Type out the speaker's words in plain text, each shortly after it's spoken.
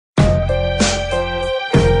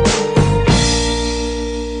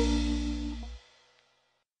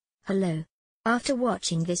Hello. After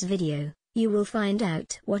watching this video, you will find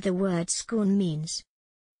out what the word scorn means.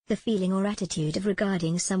 The feeling or attitude of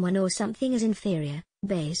regarding someone or something as inferior,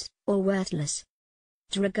 base, or worthless.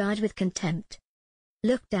 To regard with contempt.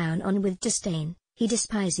 Look down on with disdain. He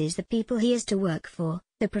despises the people he is to work for.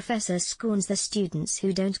 The professor scorns the students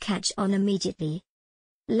who don't catch on immediately.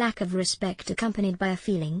 Lack of respect accompanied by a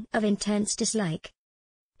feeling of intense dislike.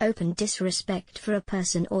 Open disrespect for a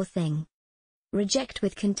person or thing. Reject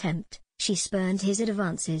with contempt. She spurned his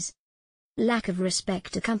advances. Lack of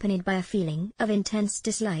respect accompanied by a feeling of intense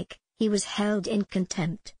dislike. He was held in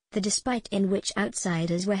contempt. The despite in which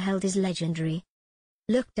outsiders were held is legendary.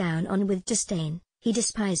 Look down on with disdain. He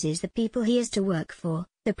despises the people he is to work for.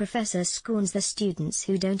 The professor scorns the students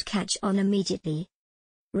who don't catch on immediately.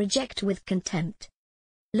 Reject with contempt.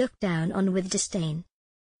 Look down on with disdain.